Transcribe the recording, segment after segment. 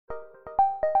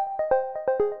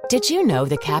Did you know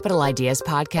the Capital Ideas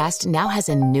podcast now has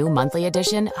a new monthly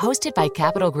edition hosted by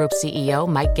Capital Group CEO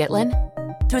Mike Gitlin?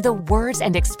 Through the words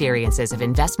and experiences of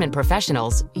investment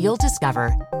professionals, you'll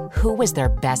discover who was their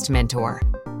best mentor,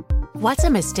 what's a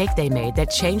mistake they made that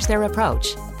changed their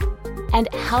approach, and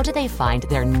how do they find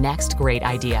their next great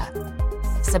idea.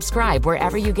 Subscribe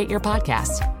wherever you get your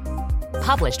podcasts.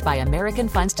 Published by American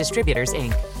Funds Distributors,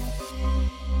 Inc.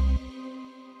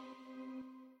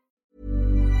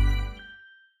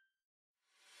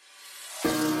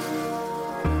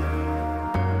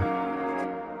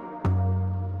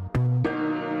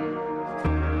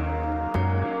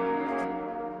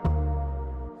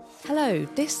 Hello,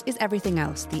 this is Everything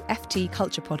Else, the FT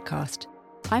Culture Podcast.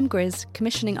 I'm Grizz,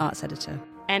 Commissioning Arts Editor.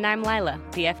 And I'm Lila,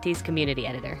 the FT's Community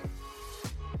Editor.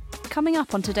 Coming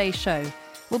up on today's show,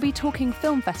 we'll be talking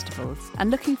film festivals and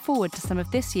looking forward to some of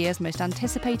this year's most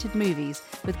anticipated movies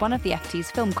with one of the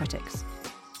FT's film critics.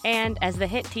 And as the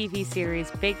hit TV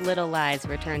series Big Little Lies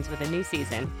returns with a new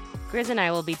season, Grizz and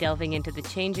I will be delving into the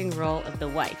changing role of the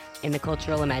wife in the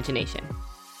cultural imagination.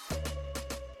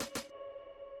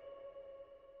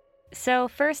 So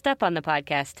first up on the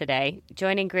podcast today,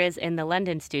 joining Grizz in the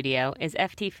London studio is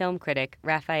FT film critic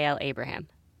Raphael Abraham.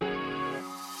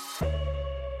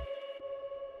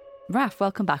 Raph,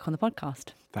 welcome back on the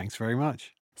podcast. Thanks very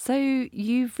much. So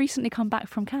you've recently come back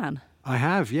from Cannes. I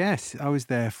have, yes. I was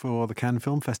there for the Cannes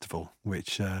Film Festival,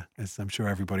 which, as I'm sure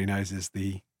everybody knows, is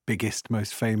the biggest,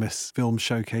 most famous film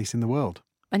showcase in the world.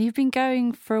 And you've been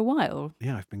going for a while.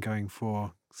 Yeah, I've been going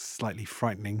for slightly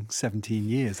frightening 17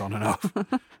 years on and off.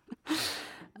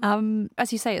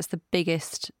 As you say, it's the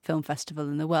biggest film festival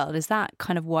in the world. Is that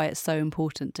kind of why it's so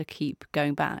important to keep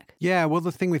going back? Yeah, well,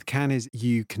 the thing with Cannes is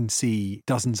you can see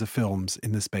dozens of films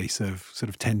in the space of sort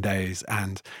of 10 days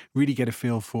and really get a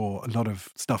feel for a lot of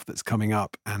stuff that's coming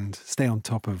up and stay on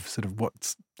top of sort of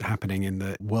what's happening in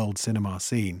the world cinema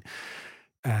scene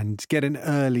and get an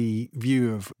early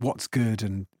view of what's good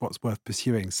and what's worth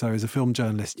pursuing. So as a film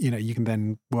journalist, you can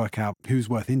then work out who's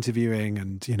worth interviewing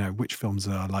and, which films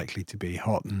are likely to be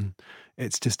hot. And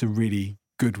it's just a really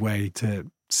good way to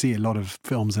see a lot of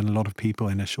films and a lot of people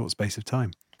in a short space of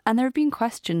time. And there have been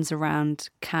questions around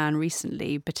Cannes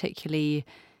recently, particularly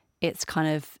its kind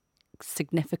of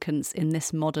significance in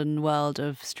this modern world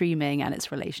of streaming and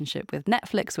its relationship with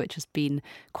Netflix, which has been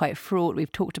quite fraught.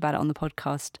 We've talked about it on the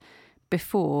podcast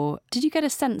before. Did you get a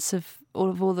sense of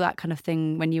all that kind of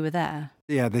thing when you were there?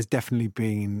 Yeah, there's definitely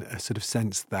been a sort of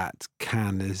sense that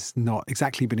Cannes has not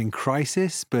exactly been in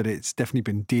crisis, but it's definitely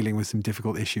been dealing with some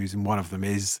difficult issues. And one of them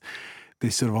is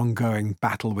this sort of ongoing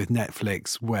battle with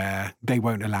Netflix where they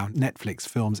won't allow Netflix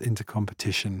films into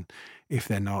competition if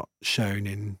they're not shown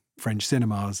in French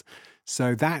cinemas.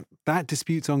 So that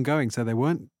dispute's ongoing. So there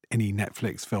weren't any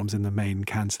Netflix films in the main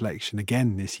Cannes selection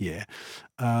again this year.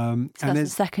 So that's the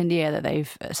second year that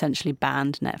they've essentially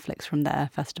banned Netflix from their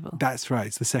festival. That's right.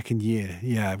 It's the second year,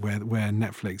 yeah, where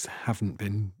Netflix haven't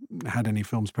had any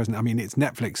films present. I mean, it's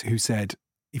Netflix who said,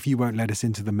 if you won't let us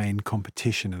into the main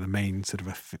competition or the main sort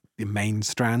of the main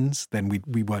strands, then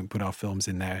we won't put our films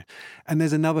in there. And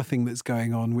there's another thing that's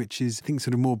going on, which is, I think,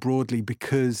 sort of more broadly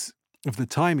because of the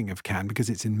timing of Cannes, because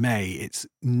it's in May, it's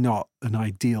not an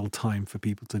ideal time for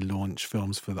people to launch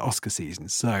films for the Oscar season.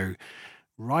 So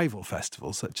rival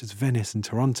festivals such as Venice and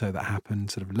Toronto that happen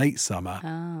sort of late summer,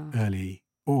 early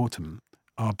autumn,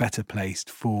 are better placed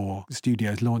for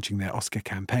studios launching their Oscar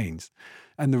campaigns.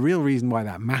 And the real reason why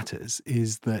that matters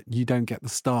is that you don't get the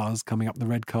stars coming up the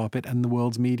red carpet and the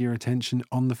world's media attention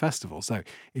on the festival. So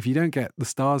if you don't get the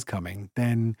stars coming,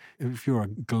 then if you're a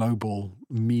global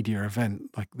media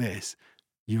event like this,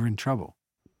 you're in trouble.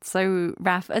 So,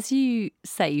 Raph, as you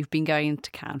say, you've been going to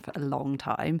Cannes for a long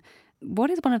time. What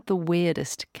is one of the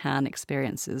weirdest Cannes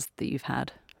experiences that you've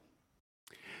had?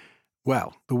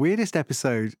 Well, the weirdest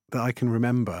episode that I can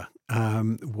remember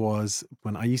was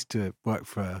when I used to work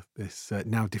for this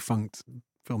now defunct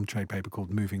film trade paper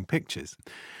called Moving Pictures.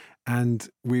 And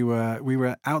we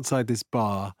were outside this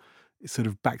bar, sort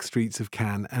of back streets of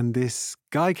Cannes, and this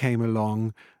guy came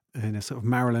along in a sort of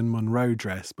Marilyn Monroe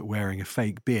dress, but wearing a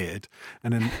fake beard,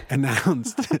 and then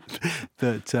announced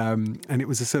that, and it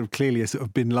was a sort of clearly a sort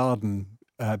of Bin Laden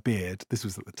beard. This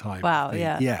was at the time. Wow, of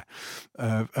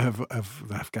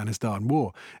the Afghanistan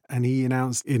war. And he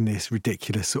announced in this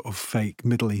ridiculous sort of fake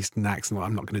Middle Eastern accent, what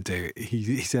I'm not going to do.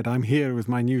 He said, "I'm here with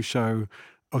my new show,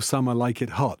 Osama Like It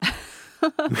Hot."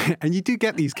 And you do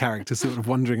get these characters sort of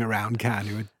wandering around Cannes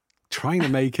who are trying to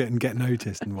make it and get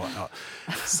noticed and whatnot.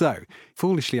 So,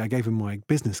 foolishly, I gave him my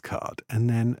business card. And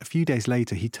then a few days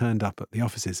later, he turned up at the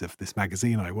offices of this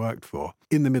magazine I worked for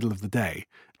in the middle of the day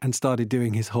and started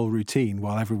doing his whole routine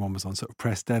while everyone was on sort of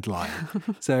press deadline.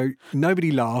 So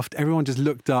nobody laughed. Everyone just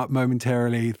looked up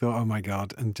momentarily, thought, oh my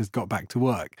God, and just got back to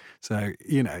work. So,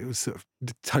 it was sort of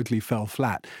totally fell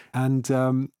flat. And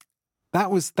that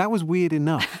was weird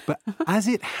enough. But as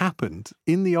it happened,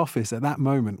 in the office at that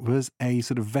moment was a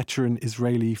sort of veteran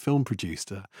Israeli film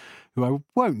producer who I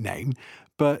won't name,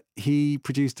 but he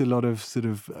produced a lot of sort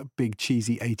of big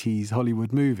cheesy 80s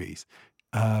Hollywood movies.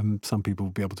 Some people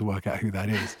will be able to work out who that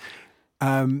is.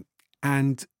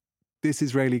 And this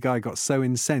Israeli guy got so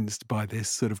incensed by this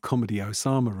sort of comedy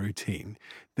Osama routine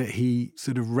that he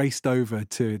sort of raced over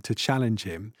to challenge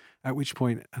him, at which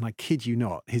point, and I kid you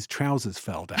not, his trousers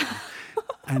fell down.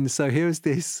 And so here's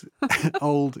this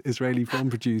old Israeli film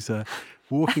producer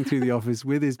walking through the office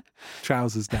with his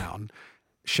trousers down,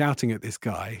 shouting at this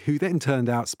guy, who then turned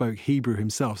out spoke Hebrew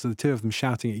himself. So the two of them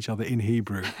shouting at each other in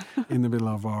Hebrew in the middle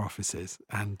of our offices.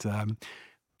 And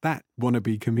that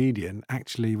wannabe comedian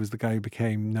actually was the guy who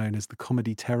became known as the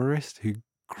comedy terrorist, who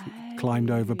climbed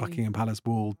over Buckingham Palace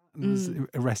wall and was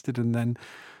arrested and then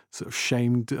sort of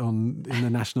shamed in the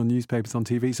national newspapers on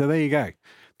TV. So there you go.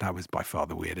 That was by far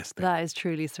the weirdest thing. That is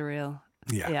truly surreal.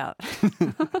 Yeah.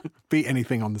 Beat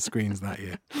anything on the screens that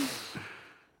year.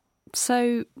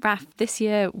 So, Raf, this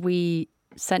year we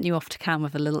sent you off to Cannes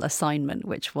with a little assignment,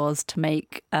 which was to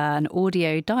make an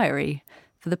audio diary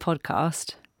for the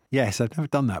podcast. Yes, I've never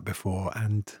done that before,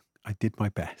 and I did my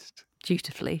best.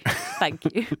 Dutifully. Thank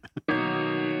you.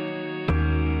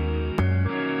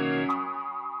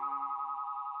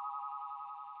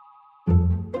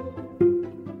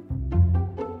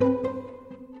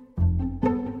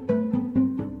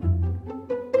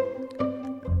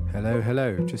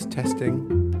 Hello, just testing.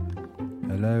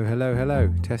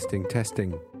 Hello,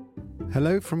 testing.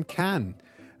 Hello from Cannes.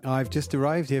 I've just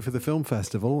arrived here for the film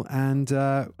festival, and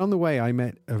on the way I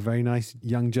met a very nice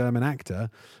young German actor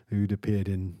who'd appeared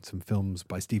in some films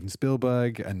by Steven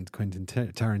Spielberg and Quentin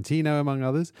Tarantino, among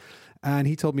others. And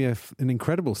he told me an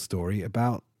incredible story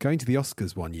about going to the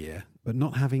Oscars one year, but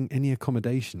not having any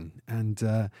accommodation and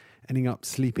ending up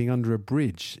sleeping under a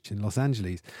bridge in Los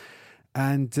Angeles.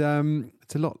 And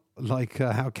it's a lot like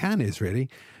how Cannes is, really.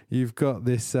 You've got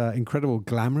this incredible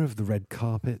glamour of the red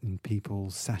carpet and people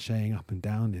sashaying up and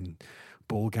down in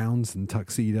ball gowns and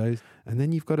tuxedos. And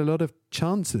then you've got a lot of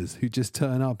chancers who just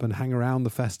turn up and hang around the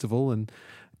festival and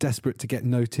desperate to get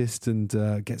noticed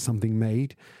and get something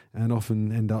made, and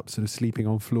often end up sort of sleeping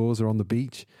on floors or on the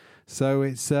beach. So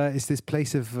it's this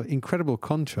place of incredible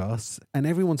contrasts, and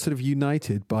everyone's sort of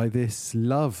united by this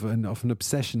love and often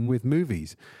obsession with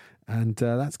movies. And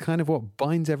that's kind of what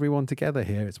binds everyone together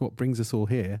here. It's what brings us all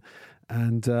here.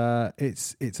 And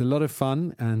it's a lot of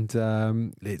fun,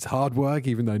 and it's hard work,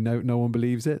 even though no one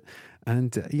believes it.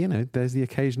 And, there's the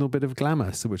occasional bit of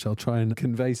glamour, so which I'll try and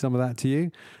convey some of that to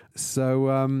you. So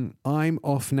I'm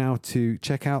off now to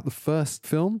check out the first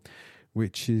film,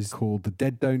 which is called The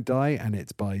Dead Don't Die, and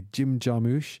it's by Jim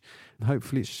Jarmusch.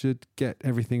 Hopefully it should get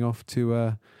everything off to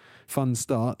a fun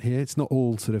start here. It's not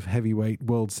all sort of heavyweight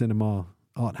world cinema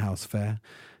art house fare.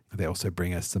 They also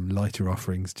bring us some lighter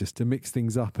offerings just to mix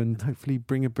things up and hopefully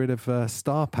bring a bit of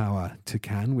star power to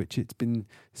Cannes, which it's been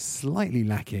slightly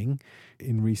lacking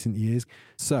in recent years.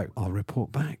 So I'll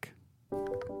report back.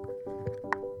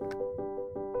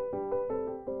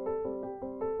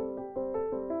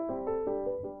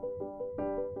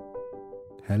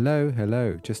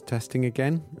 Hello, just testing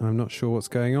again. I'm not sure what's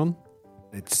going on.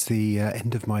 It's the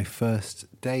end of my first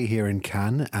day here in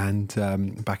Cannes,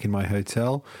 and back in my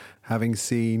hotel, having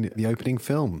seen the opening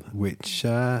film, which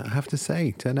I have to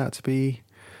say turned out to be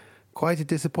quite a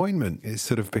disappointment. It's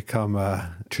sort of become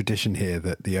a tradition here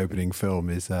that the opening film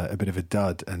is a bit of a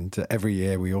dud, and every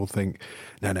year we all think,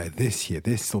 no,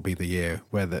 this will be the year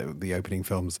where the opening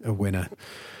film's a winner.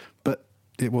 But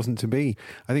it wasn't to be.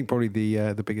 I think probably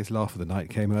the biggest laugh of the night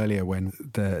came earlier when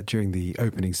during the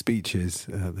opening speeches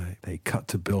they cut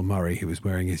to Bill Murray, who was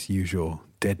wearing his usual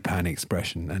deadpan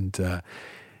expression, and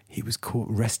he was caught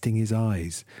resting his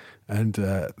eyes, and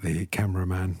the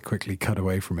cameraman quickly cut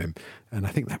away from him, and I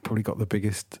think that probably got the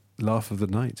biggest laugh of the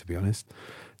night, to be honest.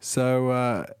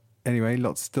 So anyway,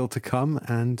 lots still to come,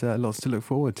 and lots to look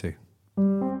forward to.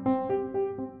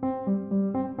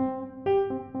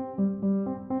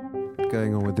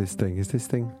 Going on with this thing? Is this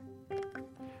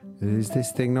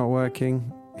thing not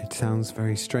working? It sounds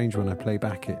very strange when I play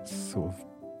back. It's sort of,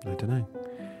 I don't know,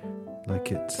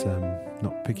 like it's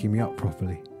not picking me up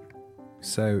properly.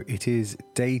 So it is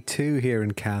day 2 here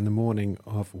in Cannes, the morning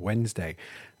of Wednesday,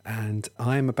 and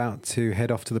I'm about to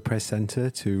head off to the press centre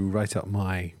to write up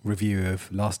my review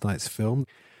of last night's film.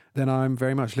 then I'm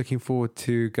very much looking forward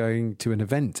to going to an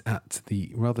event at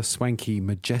the rather swanky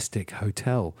Majestic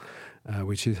Hotel,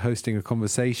 which is hosting a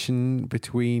conversation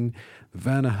between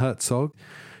Werner Herzog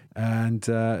and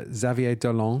Xavier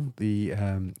Dolan, the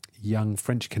young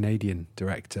French-Canadian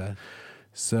director.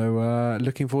 So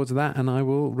looking forward to that, and I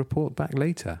will report back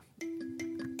later.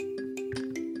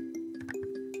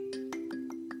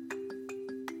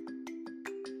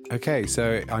 Okay,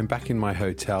 so I'm back in my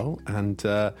hotel, and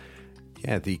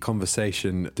the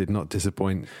conversation did not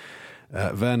disappoint.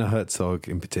 Werner Herzog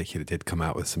in particular did come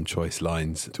out with some choice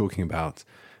lines talking about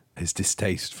his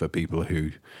distaste for people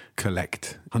who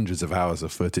collect hundreds of hours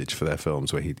of footage for their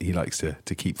films, where he likes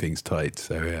to keep things tight.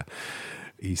 So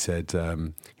he said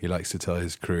he likes to tell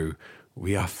his crew,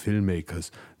 "We are filmmakers,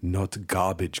 not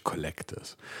garbage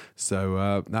collectors."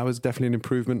 So that was definitely an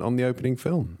improvement on the opening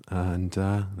film, and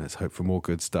let's hope for more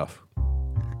good stuff.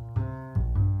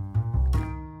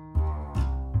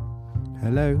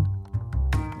 Hello.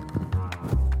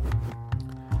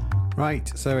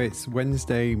 Right, so it's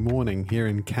Wednesday morning here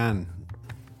in Cannes.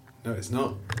 No, it's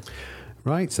not.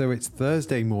 Right, so it's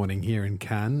Thursday morning here in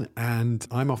Cannes, and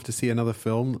I'm off to see another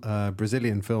film, a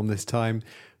Brazilian film this time,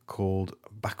 called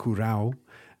Bacurau.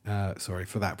 Sorry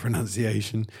for that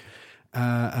pronunciation.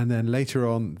 And then later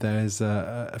on, there's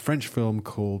a French film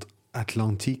called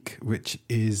Atlantique, which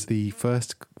is the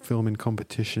first film in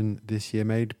competition this year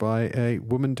made by a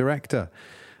woman director.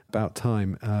 About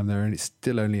time. There are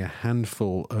still only a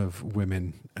handful of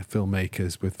women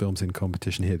filmmakers with films in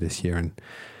competition here this year, and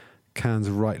Cannes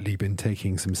rightly been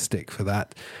taking some stick for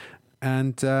that.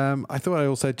 And I thought I'd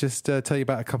also just tell you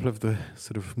about a couple of the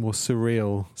sort of more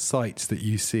surreal sights that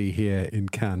you see here in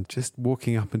Cannes. Just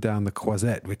walking up and down the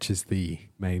Croisette, which is the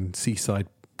main seaside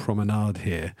promenade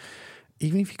here.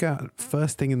 Even if you go out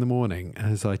first thing in the morning,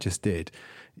 as I just did,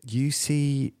 you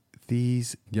see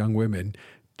these young women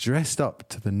dressed up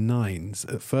to the nines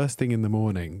at first thing in the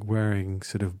morning, wearing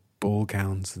sort of ball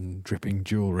gowns and dripping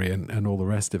jewellery and all the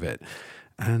rest of it.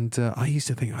 And I used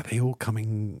to think, are they all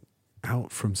coming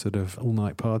out from sort of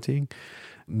all-night partying?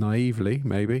 Naively,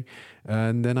 maybe.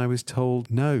 And then I was told,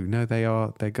 no,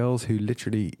 they're girls who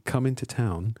literally come into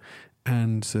town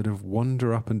and sort of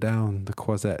wander up and down the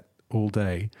Croisette all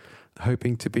day,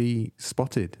 hoping to be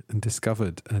spotted and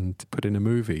discovered and put in a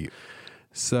movie.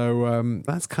 So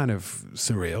that's kind of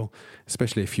surreal,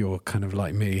 especially if you're kind of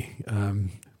like me,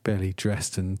 barely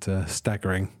dressed and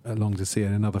staggering along to see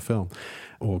another film,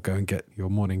 or go and get your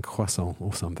morning croissant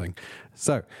or something.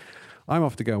 So I'm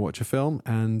off to go and watch a film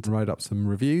and write up some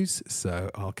reviews,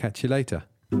 so I'll catch you later.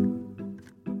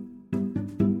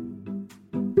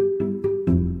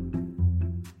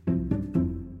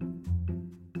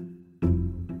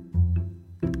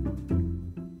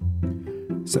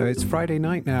 So it's Friday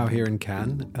night now here in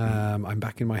Cannes. I'm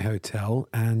back in my hotel,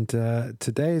 and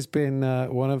today has been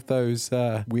one of those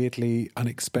weirdly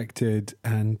unexpected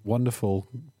and wonderful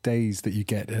days that you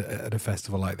get at a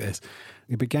festival like this.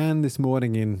 It began this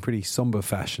morning in pretty somber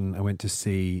fashion. I went to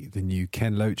see the new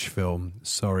Ken Loach film,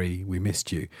 Sorry We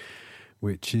Missed You,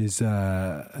 which is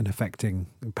an affecting,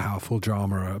 powerful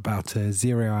drama about a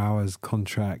 0 hours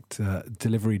contract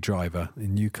delivery driver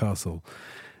in Newcastle.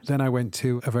 Then I went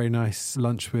to a very nice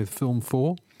lunch with Film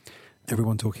 4,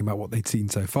 everyone talking about what they'd seen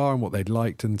so far and what they'd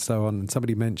liked and so on. And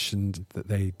somebody mentioned that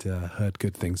they'd heard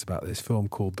good things about this film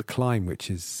called The Climb,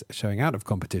 which is showing out of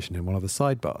competition in one of the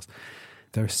sidebars.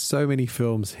 There are so many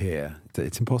films here that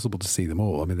it's impossible to see them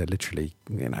all. I mean, they're literally,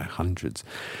 hundreds.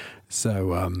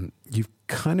 So you've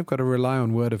kind of got to rely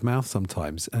on word of mouth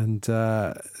sometimes. And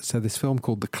so this film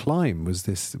called The Climb was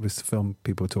the film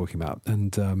people were talking about.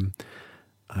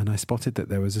 And I spotted that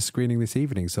there was a screening this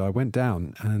evening, so I went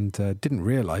down and didn't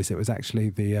realise it was actually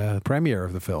the premiere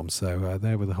of the film. So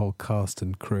there were the whole cast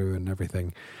and crew and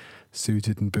everything,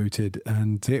 suited and booted,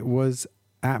 and it was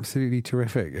absolutely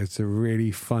terrific. It's a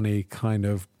really funny kind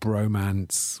of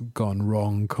bromance gone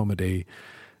wrong comedy,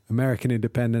 American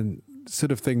independent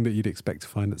sort of thing that you'd expect to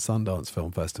find at Sundance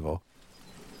Film Festival.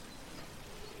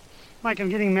 Mike, I'm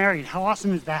getting married. How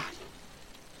awesome is that?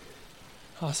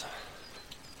 Awesome.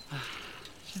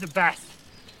 She's the best.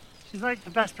 She's like the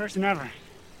best person ever.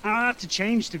 I don't have to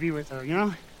change to be with her, you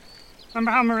know?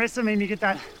 Remember how Marissa made me get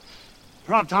that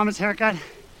Rob Thomas haircut?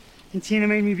 And Tina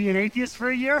made me be an atheist for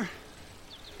a year?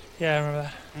 Yeah, I remember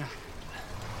that.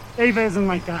 Yeah. Ava isn't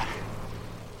like that.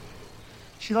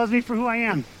 She loves me for who I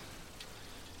am.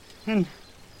 And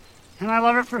I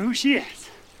love her for who she is.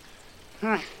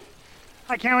 I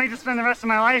can't wait to spend the rest of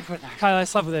my life with her. Kyle, I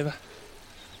slept with Ava.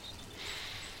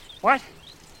 What?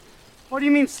 What do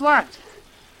you mean slept?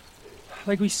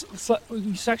 Like we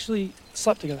sexually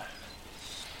slept together.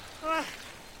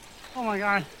 Oh my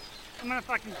God. I'm gonna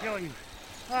fucking kill you.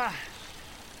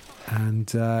 And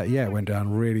it went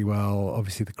down really well.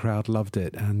 Obviously, the crowd loved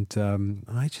it. And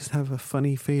I just have a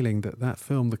funny feeling that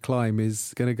film, The Climb,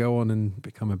 is going to go on and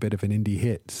become a bit of an indie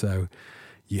hit. So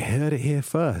you heard it here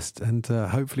first, and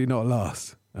hopefully not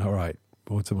last. All right,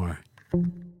 more tomorrow.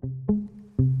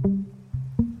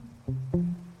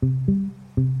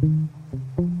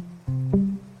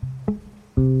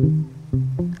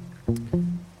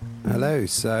 Hello,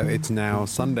 so it's now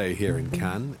Sunday here in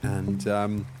Cannes,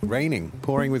 and raining,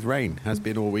 pouring with rain, has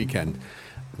been all weekend.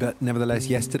 But nevertheless,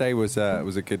 yesterday was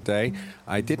a good day.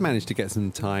 I did manage to get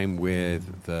some time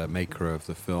with the maker of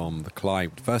the film, The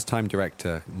Climb, first-time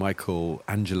director Michael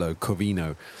Angelo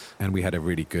Covino, and we had a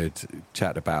really good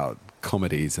chat about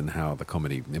comedies and how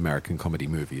the American comedy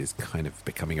movie is kind of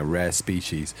becoming a rare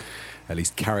species, at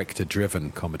least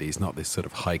character-driven comedies, not this sort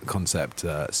of high-concept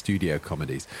studio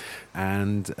comedies.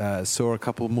 And saw a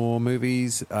couple more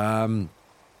movies.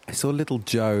 I saw Little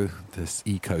Joe, this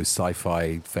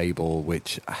eco-sci-fi fable,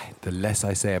 which the less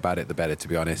I say about it, the better, to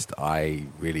be honest. I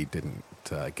really didn't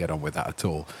get on with that at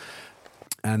all.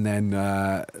 And then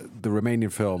the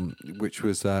Romanian film, which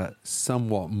was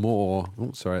somewhat more...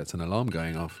 Oh, sorry, that's an alarm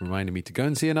going off, reminding me to go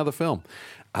and see another film.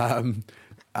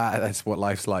 That's what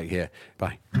life's like here.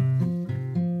 Bye.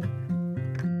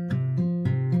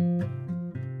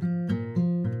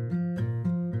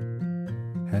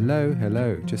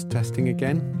 Hello, just testing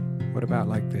again. What about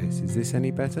like this? Is this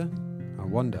any better? I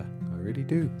wonder. I really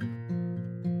do.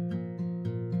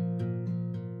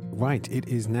 Right, it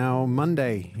is now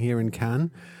Monday here in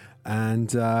Cannes,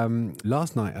 and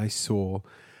last night I saw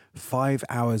 5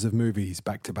 hours of movies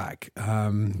back to back,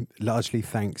 largely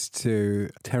thanks to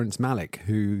Terrence Malick,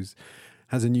 who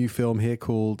has a new film here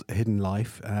called Hidden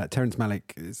Life. Terrence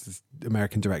Malick is this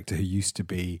American director who used to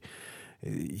be...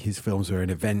 His films were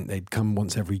an event. They'd come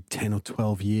once every 10 or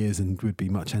 12 years and would be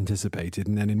much anticipated.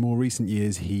 And then in more recent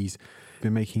years, he's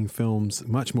been making films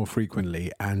much more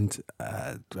frequently, and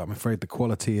I'm afraid the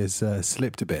quality has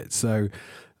slipped a bit. So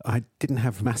I didn't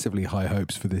have massively high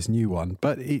hopes for this new one,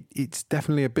 but it's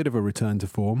definitely a bit of a return to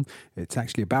form. It's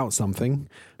actually about something,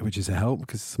 which is a help,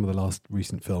 because some of the last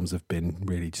recent films have been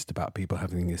really just about people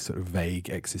having this sort of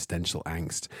vague existential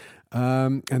angst.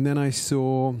 And then I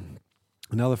saw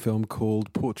another film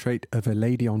called Portrait of a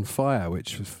Lady on Fire,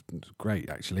 which was great,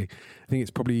 actually. I think it's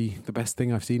probably the best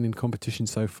thing I've seen in competition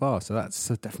so far, so that's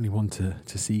definitely one to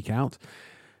seek out.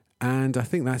 And I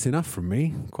think that's enough from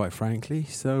me, quite frankly,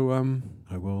 so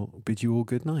I will bid you all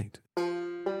good night.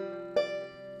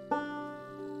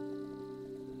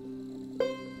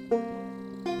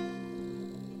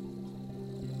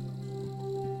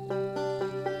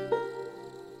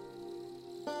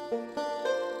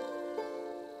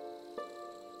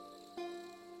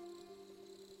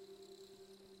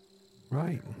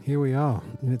 Right, here we are.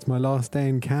 It's my last day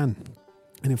in Cannes.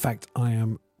 And in fact, I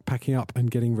am packing up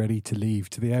and getting ready to leave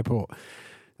to the airport.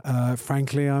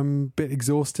 Frankly, I'm a bit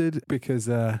exhausted because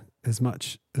as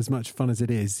much fun as it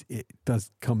is, it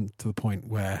does come to the point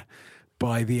where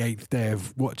by the 8th day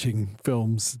of watching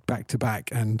films back to back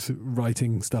and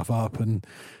writing stuff up and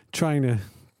trying to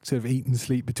sort of eat and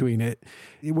sleep between it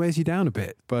wears you down a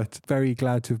bit. But very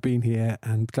glad to have been here,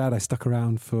 and glad I stuck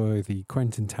around for the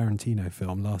Quentin Tarantino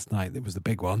film last night. That was the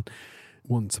big one,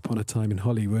 Once Upon a Time in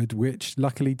Hollywood, which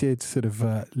luckily did sort of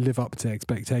live up to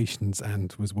expectations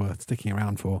and was worth sticking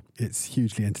around for. It's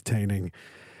hugely entertaining.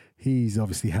 He's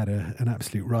obviously had an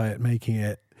absolute riot making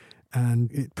it,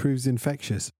 and it proves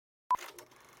infectious.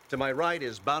 To my right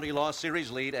is Bounty Law Series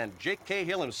lead and Jake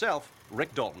Cahill himself,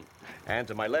 Rick Dalton. And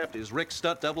to my left is Rick's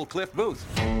stunt double, Cliff Booth.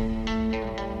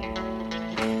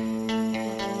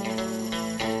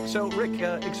 So, Rick,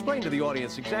 explain to the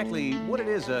audience exactly what it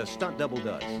is a stunt double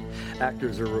does.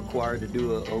 Actors are required to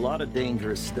do a lot of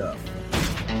dangerous stuff.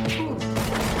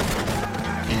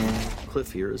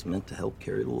 Cliff here is meant to help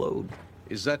carry the load.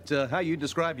 Is that how you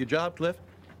describe your job, Cliff?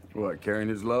 What, carrying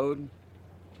his load?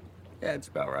 Yeah, it's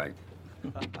about right.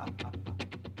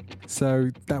 So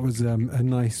that was a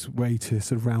nice way to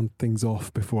sort of round things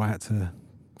off before I had to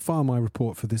file my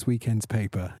report for this weekend's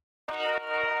paper.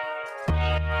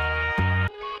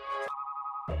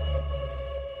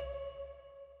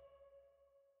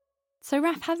 So,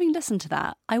 Raf, having listened to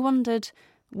that, I wondered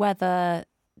whether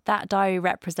that diary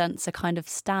represents a kind of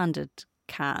standard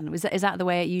Cannes. Is that the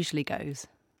way it usually goes?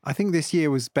 I think this year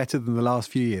was better than the last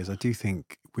few years. I do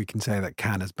think we can say that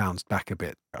Cannes has bounced back a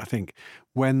bit. I think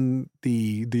when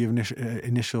the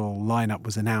initial lineup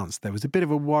was announced, there was a bit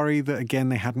of a worry that, again,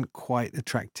 they hadn't quite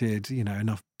attracted,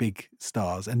 enough big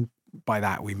stars. And by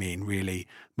that, we mean really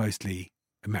mostly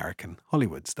American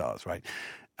Hollywood stars, right?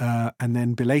 And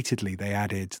then belatedly, they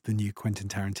added the new Quentin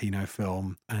Tarantino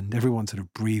film, and everyone sort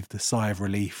of breathed a sigh of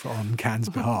relief on Cannes'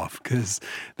 behalf, because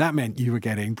that meant you were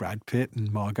getting Brad Pitt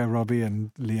and Margot Robbie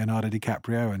and Leonardo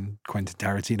DiCaprio and Quentin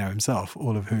Tarantino himself,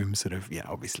 all of whom sort of,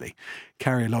 obviously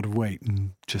carry a lot of weight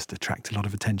and just attract a lot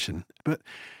of attention. But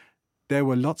there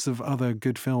were lots of other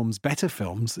good films, better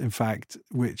films, in fact,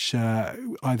 which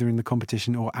either in the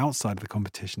competition or outside of the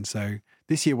competition. So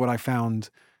this year, what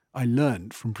I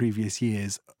learned from previous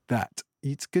years that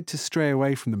it's good to stray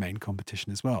away from the main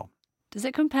competition as well. Does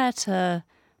it compare to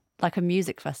like a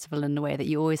music festival in the way that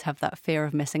you always have that fear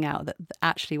of missing out, that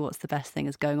actually what's the best thing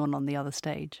is going on the other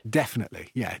stage? Definitely.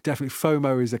 Yeah, definitely.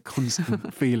 FOMO is a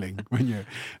constant feeling when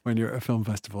you're at a film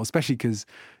festival, especially because,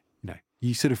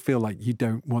 you sort of feel like you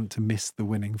don't want to miss the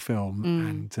winning film.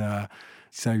 And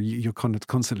so you're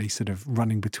constantly sort of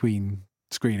running between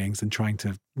screenings and trying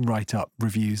to write up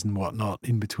reviews and whatnot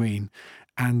in between.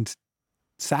 And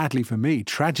sadly for me,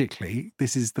 tragically,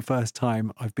 this is the first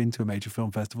time I've been to a major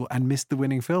film festival and missed the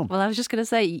winning film. Well, I was just going to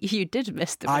say, you did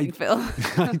miss the winning film.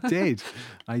 I did.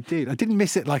 I didn't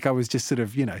miss it like I was just sort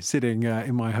of, sitting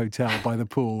in my hotel by the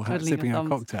pool, sipping a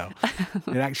cocktail.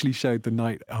 It actually showed the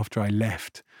night after I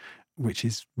left, which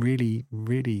is really,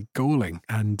 really galling.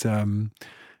 And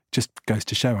just goes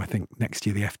to show, I think next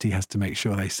year the FT has to make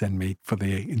sure they send me for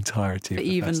the entirety of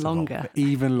the festival. For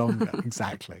even longer,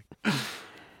 exactly.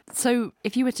 So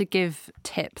if you were to give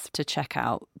tips to check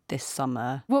out this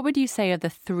summer, what would you say are the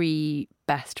 3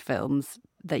 best films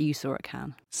that you saw at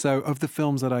Cannes? So of the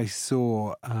films that I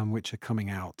saw, which are coming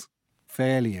out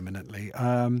fairly imminently,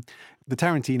 the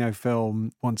Tarantino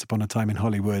film Once Upon a Time in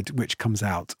Hollywood, which comes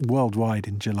out worldwide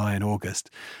in July and August.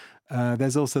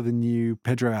 There's also the new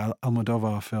Pedro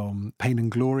Almodovar film, Pain and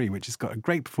Glory, which has got a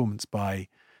great performance by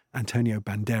Antonio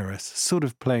Banderas, sort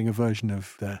of playing a version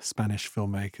of the Spanish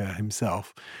filmmaker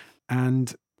himself.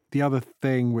 And the other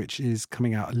thing which is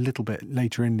coming out a little bit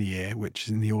later in the year, which is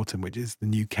in the autumn, which is the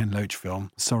new Ken Loach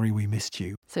film, Sorry We Missed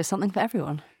You. So something for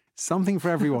everyone. Something for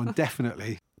everyone,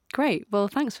 definitely. Great. Well,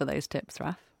 thanks for those tips,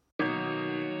 Raf.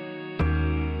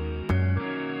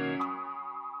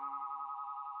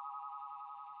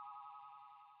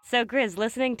 So, Grizz,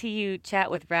 listening to you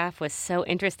chat with Raf was so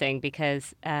interesting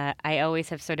because I always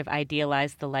have sort of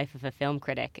idealized the life of a film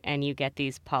critic, and you get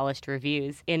these polished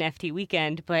reviews in FT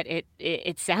Weekend, but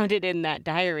it sounded in that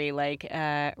diary like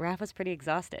Raf was pretty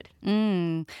exhausted.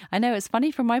 I know, it's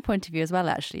funny from my point of view as well,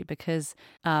 actually, because,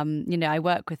 I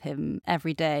work with him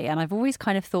every day, and I've always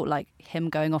kind of thought like him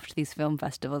going off to these film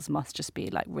festivals must just be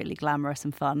like really glamorous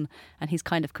and fun, and he's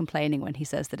kind of complaining when he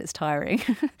says that it's tiring.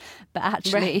 But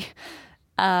actually...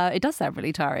 it does sound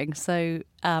really tiring. So,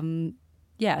 so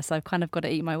I've kind of got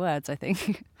to eat my words, I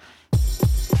think.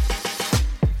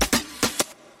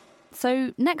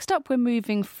 So next up, we're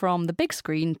moving from the big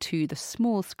screen to the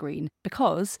small screen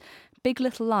because Big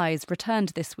Little Lies returned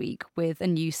this week with a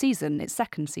new season, its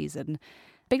 2nd season.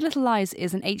 Big Little Lies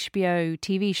is an HBO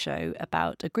TV show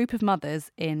about a group of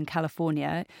mothers in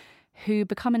California who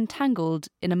become entangled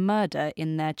in a murder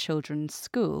in their children's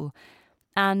school.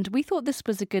 And we thought this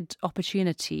was a good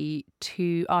opportunity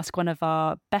to ask one of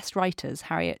our best writers,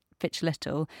 Harriet Fitch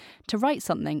Little, to write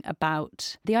something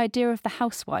about the idea of the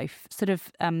housewife, sort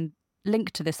of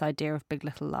linked to this idea of Big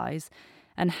Little Lies,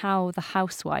 and how the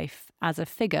housewife as a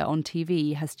figure on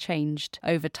TV has changed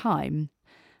over time.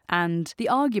 And the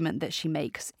argument that she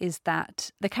makes is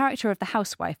that the character of the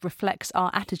housewife reflects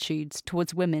our attitudes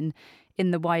towards women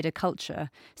in the wider culture.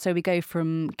 So we go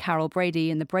from Carol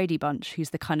Brady in the Brady Bunch,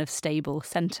 who's the kind of stable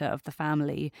centre of the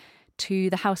family, to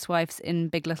the housewives in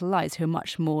Big Little Lies, who are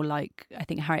much more like, I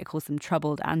think Harriet calls them,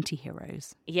 troubled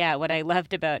anti-heroes. Yeah, what I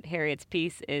loved about Harriet's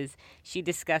piece is she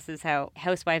discusses how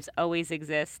housewives always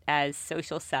exist as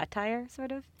social satire,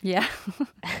 sort of. Yeah.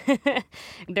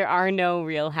 There are no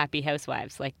real happy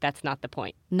housewives. Like, that's not the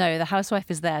point. No, the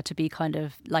housewife is there to be kind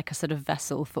of like a sort of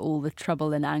vessel for all the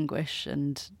trouble and anguish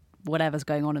and whatever's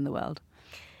going on in the world.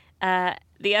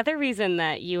 The other reason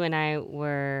that you and I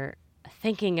were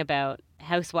thinking about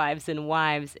housewives and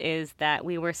wives is that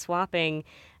we were swapping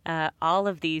all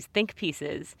of these think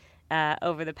pieces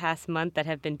over the past month that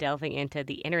have been delving into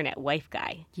the internet wife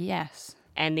guy. Yes.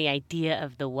 And the idea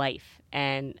of the wife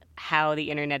and how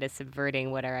the internet is subverting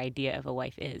what our idea of a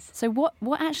wife is. So what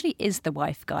actually is the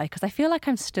wife guy? Because I feel like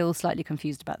I'm still slightly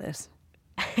confused about this.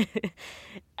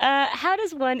 How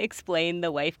does one explain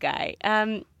the wife guy?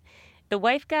 The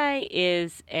wife guy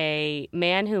is a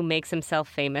man who makes himself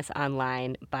famous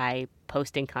online by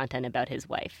posting content about his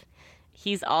wife.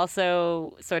 He's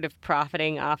also sort of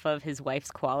profiting off of his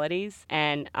wife's qualities,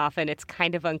 and often it's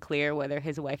kind of unclear whether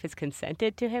his wife has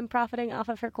consented to him profiting off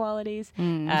of her qualities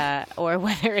or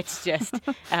whether it's just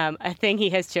a thing he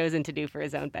has chosen to do for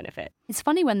his own benefit. It's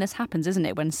funny when this happens, isn't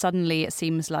it? When suddenly it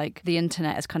seems like the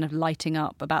internet is kind of lighting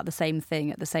up about the same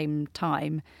thing at the same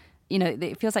time. You know,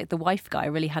 it feels like the wife guy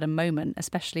really had a moment,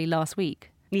 especially last week.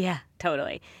 Yeah,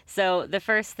 totally. So the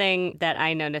first thing that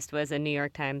I noticed was a New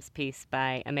York Times piece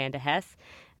by Amanda Hess.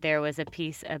 There was a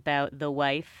piece about the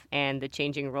wife and the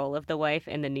changing role of the wife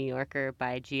in The New Yorker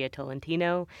by Gia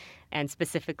Tolentino, and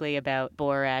specifically about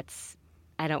Borat's,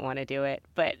 I don't want to do it,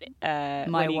 but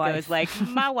when he goes like,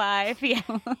 my wife. Yeah.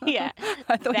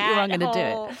 I thought you were going to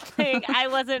do it. Thing. I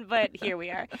wasn't, but here we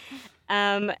are.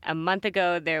 A month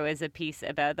ago, there was a piece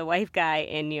about the wife guy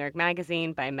in New York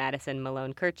Magazine by Madison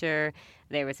Malone Kircher.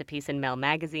 There was a piece in Mel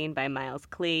Magazine by Miles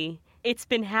Klee. It's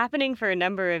been happening for a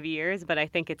number of years, but I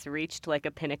think it's reached like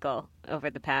a pinnacle over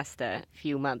the past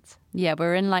few months. Yeah,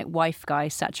 we're in like wife guy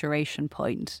saturation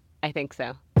point. I think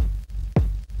so.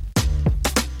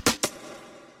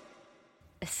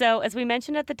 So, as we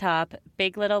mentioned at the top,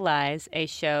 Big Little Lies, a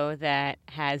show that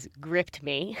has gripped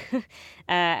me,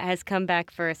 has come back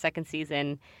for a second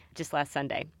season just last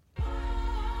Sunday.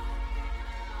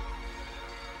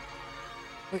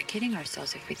 We're kidding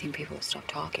ourselves if we think people will stop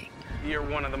talking. You're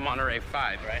one of the Monterey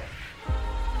Five, right?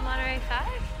 Monterey Five?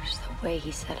 Just the way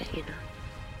he said it, you know.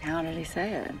 How did he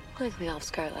say it? Like we all have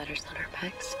scarlet letters on our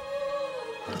pecs.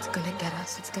 It's gonna get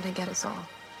us. It's gonna get us all.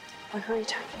 What are you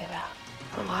talking about?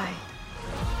 But why?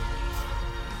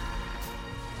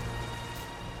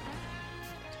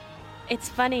 It's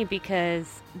funny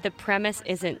because the premise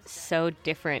isn't so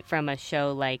different from a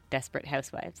show like Desperate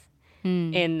Housewives.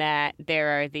 In that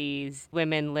there are these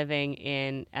women living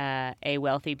in a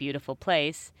wealthy, beautiful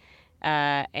place,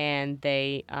 and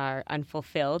they are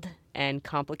unfulfilled and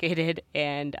complicated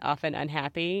and often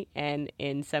unhappy, and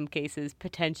in some cases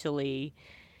potentially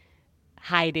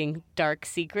hiding dark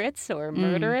secrets or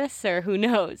murderous or who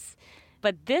knows.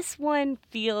 But this one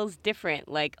feels different.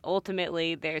 Like,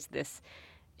 ultimately, there's this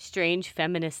strange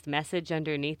feminist message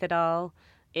underneath it all.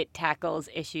 It tackles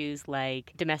issues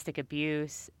like domestic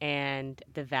abuse and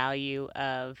the value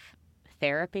of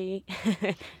therapy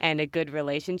and a good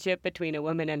relationship between a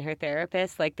woman and her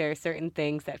therapist. Like, there are certain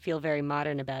things that feel very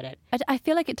modern about it. I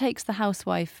feel like it takes the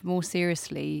housewife more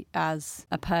seriously as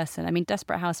a person. I mean,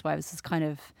 Desperate Housewives is kind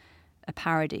of a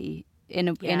parody in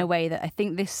a way that I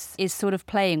think this is sort of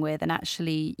playing with, and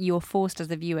actually you're forced as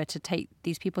a viewer to take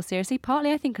these people seriously.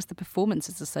 Partly, I think, because the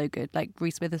performances are so good, like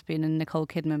Reese Witherspoon and Nicole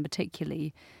Kidman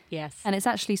particularly. Yes. And it's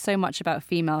actually so much about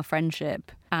female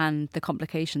friendship and the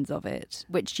complications of it,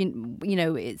 which, you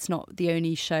know, it's not the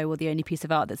only show or the only piece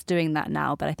of art that's doing that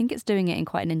now, but I think it's doing it in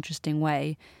quite an interesting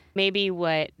way. Maybe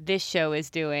what this show is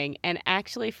doing, and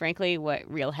actually, frankly, what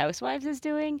Real Housewives is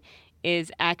doing,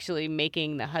 is actually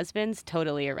making the husbands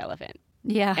totally irrelevant.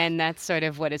 Yeah. And that's sort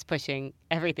of what is pushing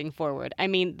everything forward. I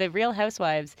mean, the Real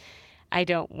Housewives, I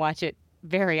don't watch it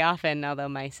very often, although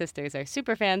my sisters are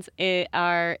super fans,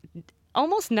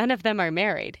 almost none of them are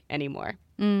married anymore.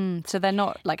 So they're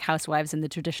not like housewives in the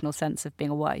traditional sense of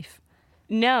being a wife.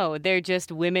 No, they're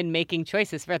just women making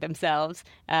choices for themselves.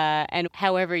 And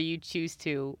however you choose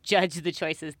to judge the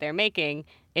choices they're making,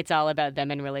 it's all about them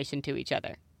in relation to each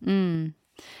other.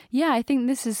 Yeah, I think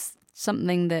this is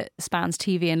something that spans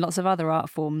TV and lots of other art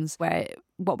forms, where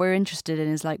what we're interested in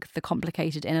is like the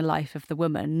complicated inner life of the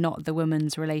woman, not the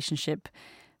woman's relationship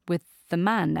with the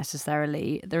man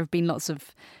necessarily. There have been lots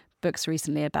of books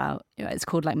recently about, you know, it's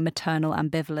called like maternal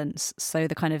ambivalence. So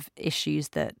the kind of issues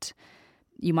that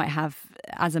you might have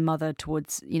as a mother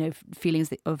towards, you know,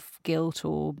 feelings of guilt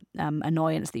or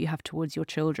annoyance that you have towards your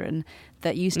children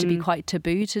that used to be quite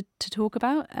taboo to talk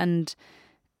about. And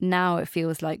now it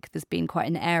feels like there's been quite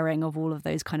an airing of all of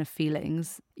those kind of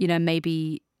feelings. You know,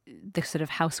 maybe the sort of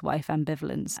housewife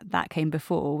ambivalence that came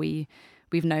before. We've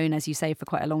known, as you say, for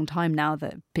quite a long time now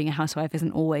that being a housewife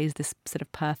isn't always this sort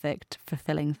of perfect,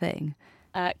 fulfilling thing.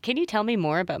 Can you tell me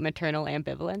more about maternal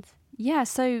ambivalence? Yeah,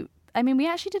 so, I mean, we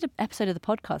actually did an episode of the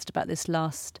podcast about this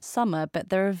last summer, but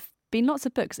there have been lots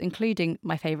of books, including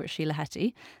my favourite, Sheila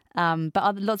Heti,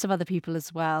 but lots of other people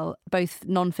as well, both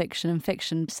non-fiction and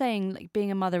fiction, saying like being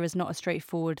a mother is not a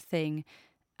straightforward thing,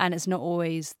 and it's not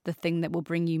always the thing that will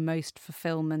bring you most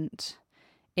fulfillment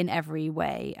in every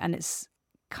way. And it's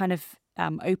kind of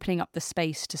opening up the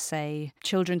space to say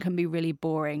children can be really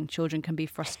boring, children can be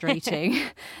frustrating.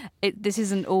 This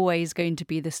isn't always going to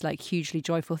be this like hugely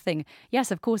joyful thing.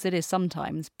 Yes, of course it is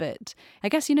sometimes, but I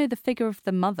guess, you know, the figure of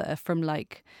the mother from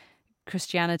like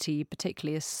Christianity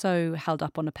particularly is so held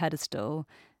up on a pedestal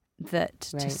that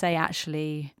to say,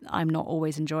 actually, I'm not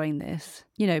always enjoying this.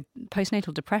 You know,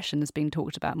 postnatal depression is being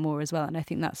talked about more as well, and I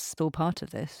think that's still part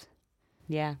of this.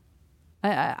 Yeah.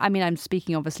 I mean, I'm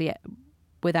speaking obviously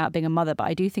without being a mother, but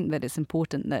I do think that it's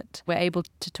important that we're able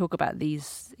to talk about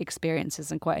these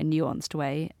experiences in quite a nuanced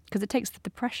way, because it takes the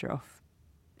pressure off.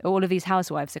 All of these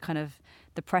housewives are kind of,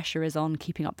 the pressure is on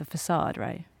keeping up the facade,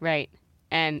 right? Right.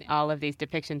 And all of these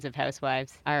depictions of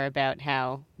housewives are about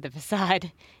how the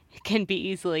facade can be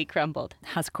easily crumbled.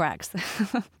 Has cracks.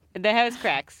 The house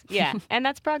cracks, yeah. And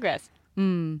that's progress.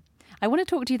 I want to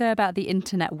talk to you, though, about the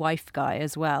internet wife guy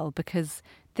as well, because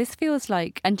this feels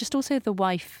like, and just also the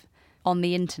wife on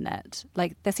the internet,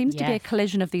 like there seems to be a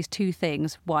collision of these two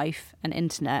things, wife and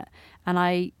internet, and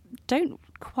I don't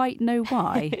quite know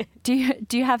why. Do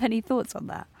you have any thoughts on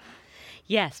that?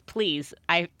 Yes, please.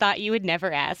 I thought you would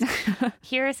never ask.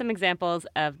 Here are some examples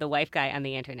of the wife guy on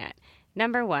the internet.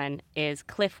 Number one is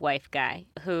Cliff Wife Guy,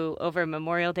 who over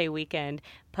Memorial Day weekend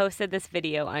posted this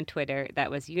video on Twitter that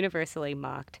was universally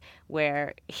mocked,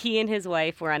 where he and his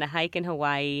wife were on a hike in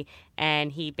Hawaii,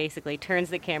 and he basically turns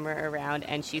the camera around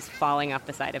and she's falling off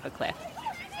the side of a cliff.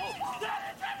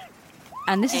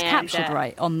 And this is captured,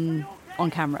 right, on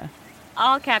camera?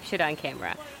 All captured on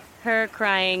camera. Her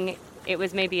crying. It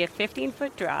was maybe a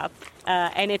 15-foot drop,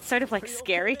 and it's sort of like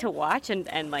scary to watch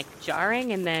and like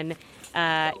jarring, and then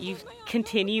you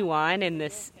continue on in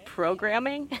this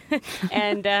programming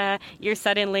and you're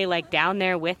suddenly like down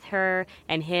there with her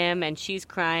and him, and she's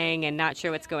crying and not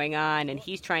sure what's going on, and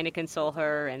he's trying to console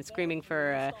her and screaming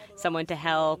for someone to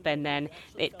help, and then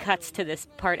it cuts to this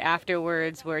part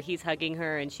afterwards where he's hugging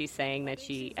her and she's saying that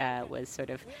she was sort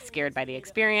of scared by the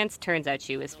experience. Turns out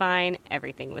she was fine.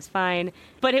 Everything was fine.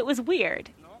 But it was weird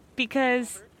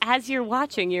because as you're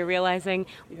watching, you're realizing,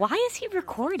 why is he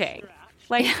recording?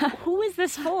 Like, who is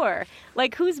this for?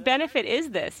 Like, whose benefit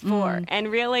is this for?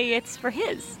 And really, it's for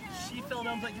his. She fell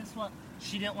down, but guess what?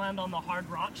 She didn't land on the hard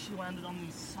rocks. She landed on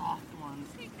these soft ones.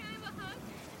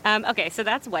 Okay, so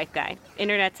that's wife guy,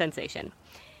 internet sensation.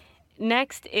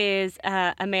 Next is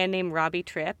a man named Robbie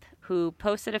Tripp, who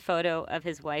posted a photo of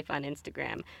his wife on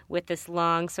Instagram with this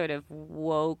long sort of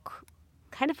woke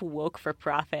for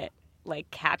profit, like,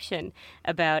 caption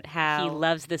about how he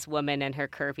loves this woman and her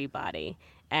curvy body.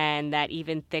 And that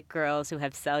even thick girls who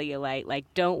have cellulite, like,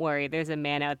 don't worry, there's a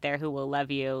man out there who will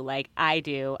love you like I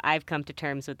do. I've come to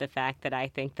terms with the fact that I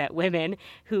think that women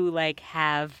who, like,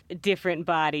 have different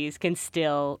bodies can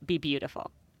still be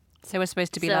beautiful. So we're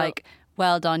supposed to be like,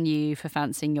 well done you for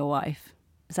fancying your wife.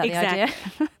 Is that the idea?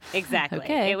 Exactly.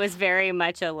 Okay. It was very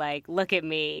much a, like, look at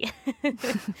me.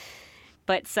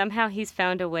 But somehow he's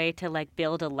found a way to, like,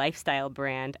 build a lifestyle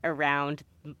brand around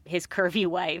his curvy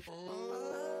wife.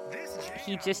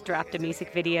 He just dropped a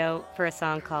music video for a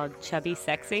song called Chubby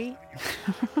Sexy,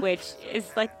 which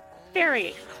is, like,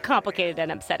 very complicated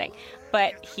and upsetting.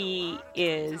 But he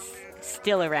is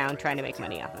still around trying to make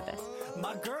money off of this.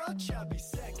 My girl, chubby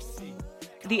sexy.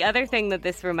 The other thing that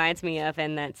this reminds me of,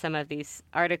 and that some of these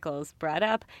articles brought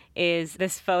up, is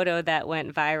this photo that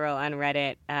went viral on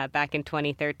Reddit back in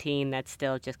 2013 that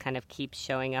still just kind of keeps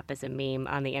showing up as a meme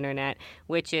on the internet,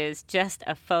 which is just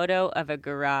a photo of a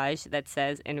garage that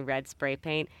says in red spray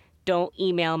paint, "Don't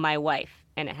email my wife."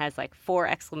 And it has like 4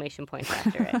 exclamation points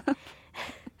after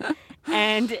it.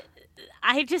 And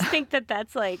I just think that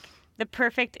that's like the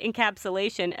perfect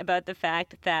encapsulation about the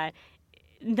fact that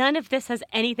none of this has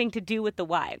anything to do with the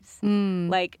wives.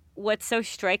 Like, what's so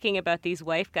striking about these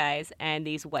wife guys and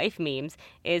these wife memes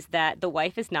is that the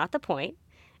wife is not the point.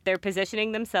 They're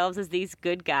positioning themselves as these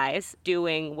good guys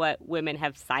doing what women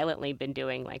have silently been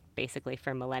doing, like, basically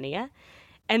for millennia.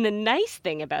 And the nice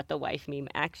thing about the wife meme,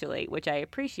 actually, which I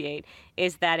appreciate,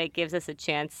 is that it gives us a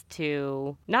chance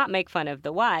to not make fun of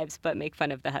the wives, but make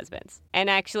fun of the husbands and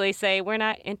actually say, we're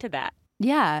not into that.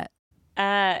 Yeah.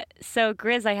 So,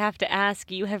 Grizz, I have to ask,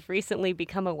 you have recently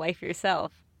become a wife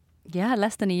yourself. Yeah,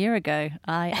 less than a year ago.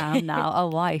 I am now a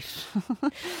wife.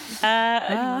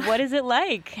 What is it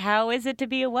like? How is it to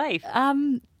be a wife?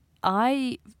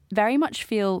 I very much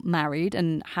feel married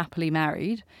and happily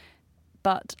married,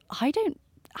 but I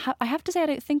have to say I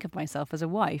don't think of myself as a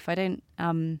wife. I don't,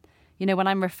 when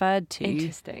I'm referred to...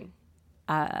 Interesting.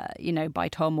 By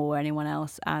Tom or anyone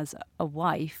else as a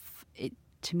wife,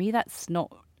 to me, that's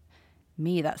not...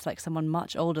 me, that's like someone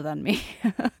much older than me,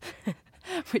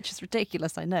 which is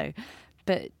ridiculous, I know.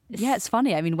 But yeah, it's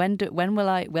funny. I mean, when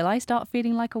will I start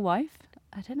feeling like a wife?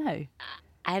 I don't know.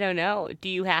 I don't know. Do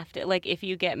you have to, like, if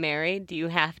you get married, do you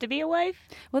have to be a wife?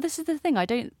 Well, this is the thing. I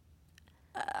don't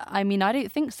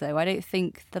think so. I don't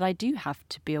think that I do have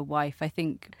to be a wife. I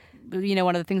think,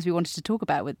 one of the things we wanted to talk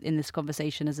about in this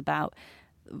conversation is about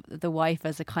the wife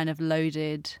as a kind of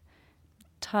loaded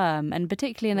term, and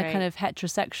particularly in a kind of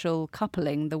heterosexual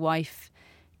coupling, the wife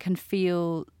can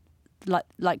feel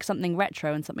like something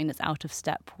retro and something that's out of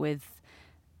step with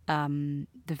the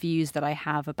views that I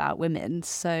have about women.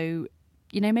 So,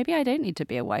 maybe I don't need to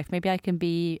be a wife. Maybe I can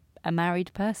be a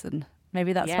married person.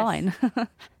 Maybe that's fine.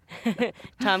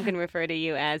 Tom can refer to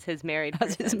you as his married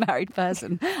person. As his married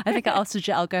person. I think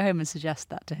I'll go home and suggest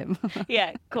that to him.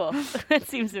 Yeah, cool. That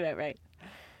seems about right.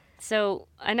 So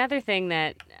another thing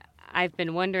that I've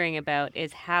been wondering about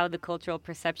is how the cultural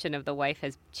perception of the wife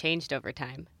has changed over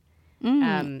time.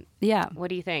 Yeah. What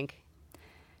do you think?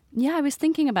 Yeah, I was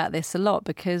thinking about this a lot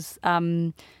because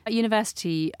at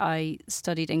university I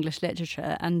studied English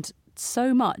literature, and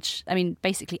so much,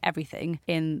 basically everything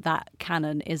in that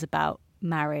canon is about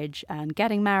marriage and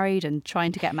getting married and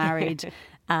trying to get married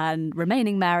and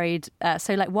remaining married.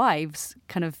 So wives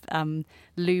kind of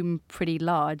loom pretty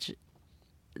large.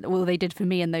 Well, they did for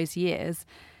me in those years.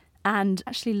 And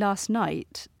actually last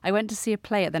night I went to see a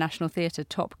play at the National Theatre,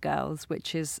 Top Girls,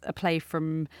 which is a play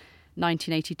from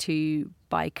 1982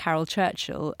 by Carol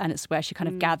Churchill, and it's where she kind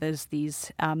of gathers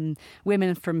these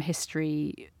women from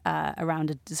history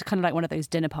around it's kind of like one of those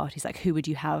dinner parties, like who would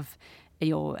you have at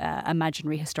your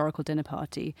imaginary historical dinner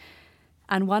party.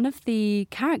 And one of the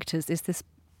characters is this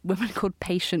woman called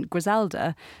Patient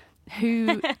Griselda,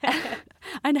 who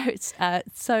I know it's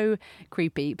so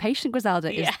creepy. Patient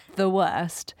Griselda is the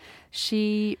worst.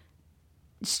 She's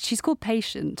called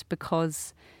Patient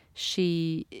because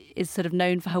she is sort of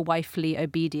known for her wifely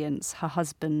obedience. Her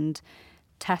husband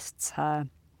tests her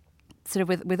sort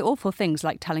of with awful things,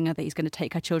 like telling her that he's going to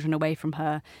take her children away from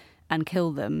her and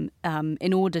kill them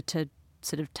in order to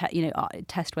sort of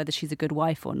test whether she's a good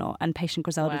wife or not. And Patient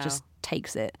Griselda just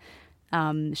takes it.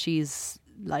 She's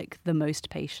like the most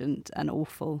patient and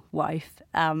awful wife,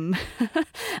 and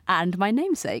my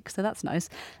namesake, so that's nice.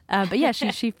 But yeah,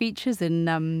 she features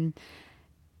in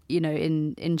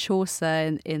in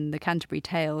Chaucer, in the Canterbury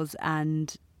Tales,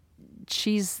 and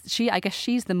I guess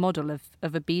she's the model of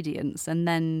obedience. And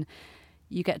then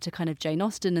you get to kind of Jane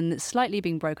Austen, and it's slightly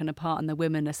being broken apart, and the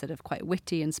women are sort of quite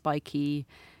witty and spiky,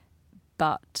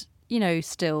 but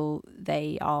still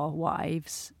they are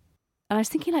wives. And I was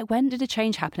thinking, when did a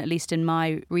change happen, at least in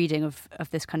my reading of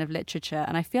this kind of literature?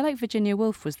 And I feel like Virginia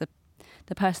Woolf was the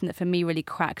person that for me really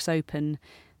cracks open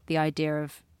the idea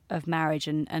of marriage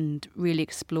and really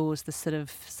explores the sort of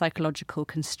psychological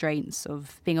constraints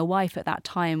of being a wife at that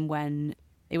time, when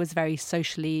it was very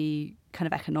socially, kind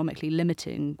of economically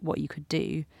limiting what you could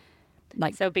do.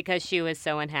 So because she was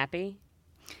so unhappy?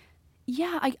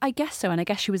 Yeah, I guess so. And I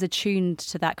guess she was attuned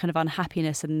to that kind of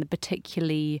unhappiness, and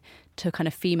particularly to kind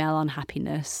of female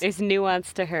unhappiness. There's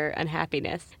nuance to her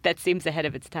unhappiness that seems ahead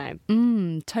of its time.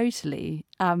 Totally.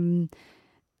 And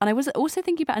I was also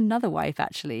thinking about another wife,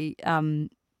 actually.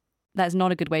 That's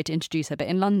not a good way to introduce her, but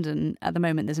in London at the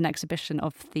moment there's an exhibition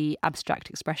of the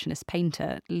abstract expressionist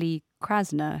painter Lee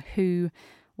Krasner, who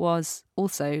was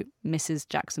also Mrs.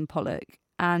 Jackson Pollock.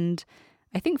 And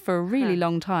I think for a really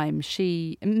long time,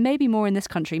 she, maybe more in this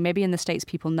country, maybe in the States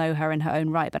people know her in her own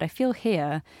right, but I feel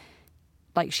here,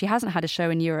 she hasn't had a show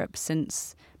in Europe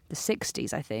since the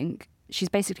 60s, I think. She's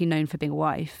basically known for being a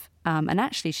wife. And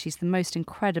actually she's the most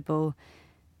incredible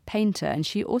painter. And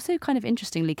she also kind of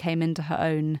interestingly came into her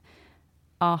own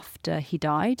after he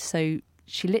died. So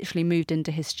she literally moved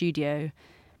into his studio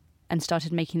and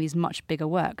started making these much bigger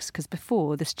works, because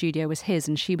before the studio was his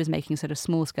and she was making sort of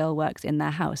small scale works in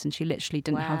their house, and she literally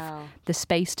didn't have the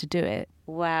space to do it.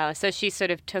 Wow. So she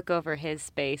sort of took over his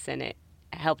space and it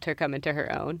helped her come into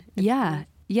her own. Yeah.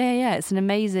 It's an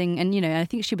amazing, and I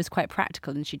think she was quite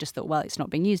practical, and she just thought, well, it's not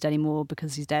being used anymore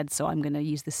because he's dead, so I'm going to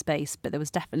use the space. But there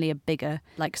was definitely a bigger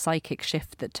psychic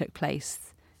shift that took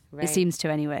place. Right. It seems to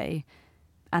anyway.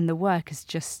 And the work is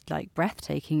just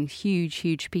breathtaking,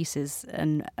 huge pieces,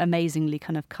 and amazingly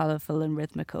kind of colourful and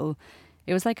rhythmical.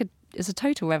 It was it's a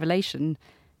total revelation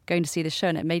going to see the show,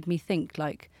 and it made me think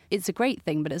it's a great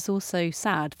thing, but it's also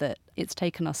sad that it's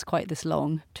taken us quite this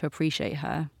long to appreciate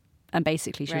her. And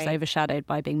basically she was overshadowed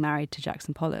by being married to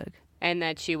Jackson Pollock. And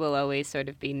that she will always sort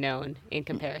of be known in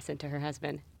comparison to her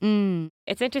husband. Mm.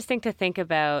 It's interesting to think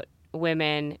about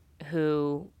women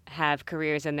who have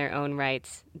careers in their own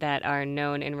rights that are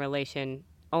known in relation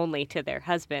only to their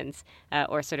husbands,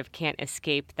 or sort of can't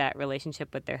escape that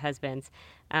relationship with their husbands.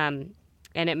 And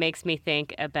it makes me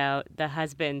think about the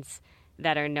husbands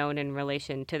that are known in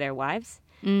relation to their wives.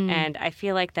 And I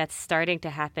feel like that's starting to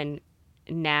happen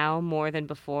now more than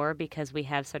before, because we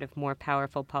have sort of more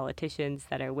powerful politicians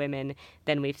that are women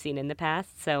than we've seen in the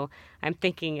past. So I'm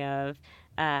thinking of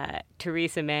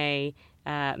Theresa May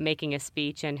making a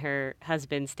speech and her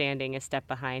husband standing a step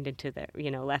behind and to the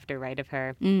left or right of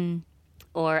her.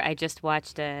 Or I just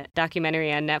watched a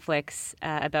documentary on Netflix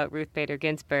about Ruth Bader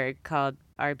Ginsburg called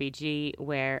RBG,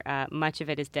 where much of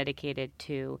it is dedicated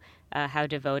to how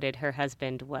devoted her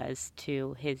husband was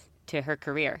to her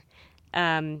career.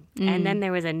 And then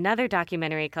there was another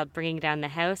documentary called Bringing Down the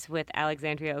House with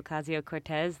Alexandria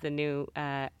Ocasio-Cortez, the new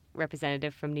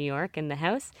representative from New York in the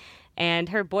House. And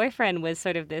her boyfriend was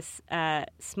sort of this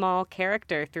small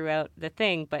character throughout the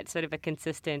thing, but sort of a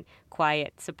consistent,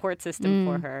 quiet support system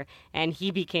for her. And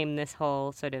he became this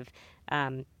whole sort of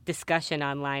discussion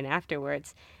online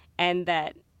afterwards. And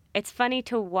that it's funny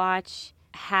to watch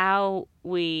how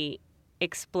we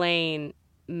explain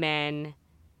men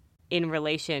in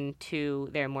relation to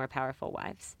their more powerful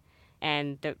wives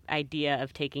and the idea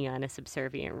of taking on a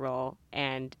subservient role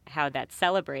and how that's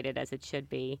celebrated as it should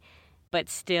be, but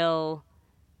still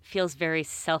feels very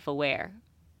self-aware.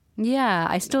 Yeah,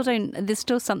 I still don't, there's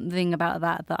still something about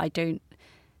that I don't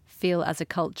feel as a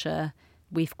culture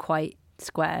we've quite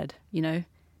squared,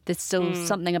 There's still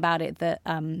something about it that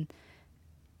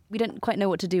we don't quite know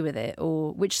what to do with it,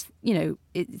 or which,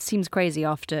 it seems crazy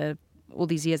after all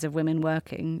these years of women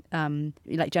working,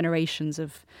 like generations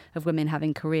of women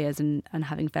having careers and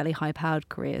having fairly high-powered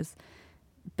careers.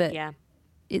 But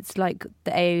it's like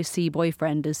the AOC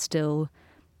boyfriend is still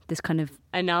this kind of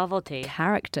a novelty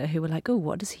character who were like, oh,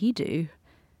 what does he do?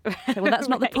 So, well, that's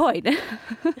not the point.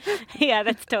 Yeah,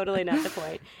 that's totally not the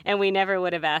point. And we never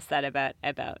would have asked that about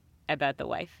the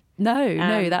wife.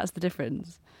 No, that's the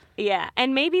difference. Yeah,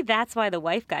 and maybe that's why the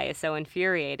wife guy is so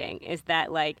infuriating, is that,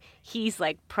 he's,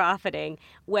 profiting,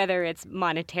 whether it's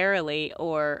monetarily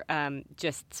or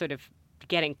just sort of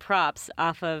getting props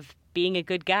off of being a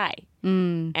good guy.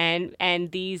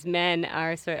 And these men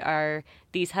are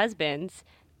these husbands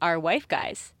are wife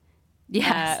guys.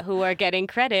 Yes. Who are getting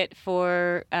credit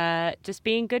for just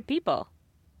being good people.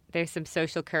 There's some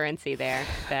social currency there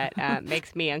that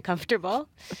makes me uncomfortable.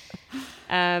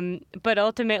 But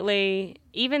ultimately,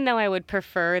 even though I would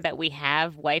prefer that we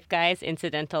have wife guys,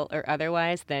 incidental or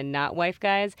otherwise, than not wife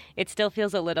guys, it still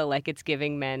feels a little like it's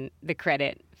giving men the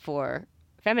credit for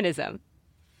feminism.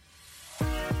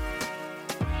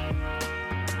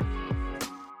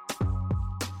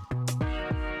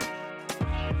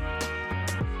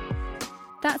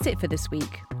 That's it for this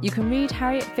week. You can read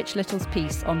Harriet Fitch-Little's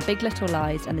piece on Big Little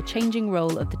Lies and the changing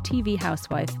role of the TV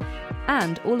housewife,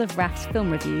 and all of Raf's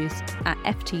film reviews at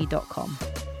ft.com.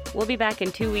 We'll be back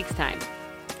in 2 weeks' time.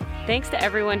 Thanks to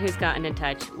everyone who's gotten in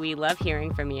touch. We love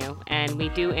hearing from you, and we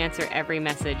do answer every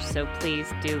message, so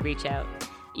please do reach out.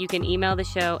 You can email the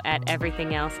show at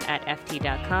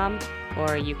everythingelse@ft.com,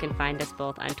 or you can find us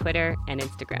both on Twitter and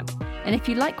Instagram. And if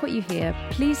you like what you hear,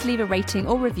 please leave a rating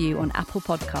or review on Apple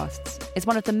Podcasts. It's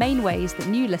one of the main ways that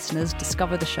new listeners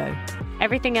discover the show.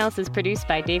 Everything Else is produced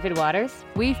by David Waters.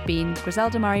 We've been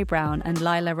Griselda Murray Brown and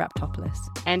Lila Raptopoulos.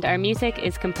 And our music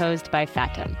is composed by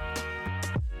Fatum.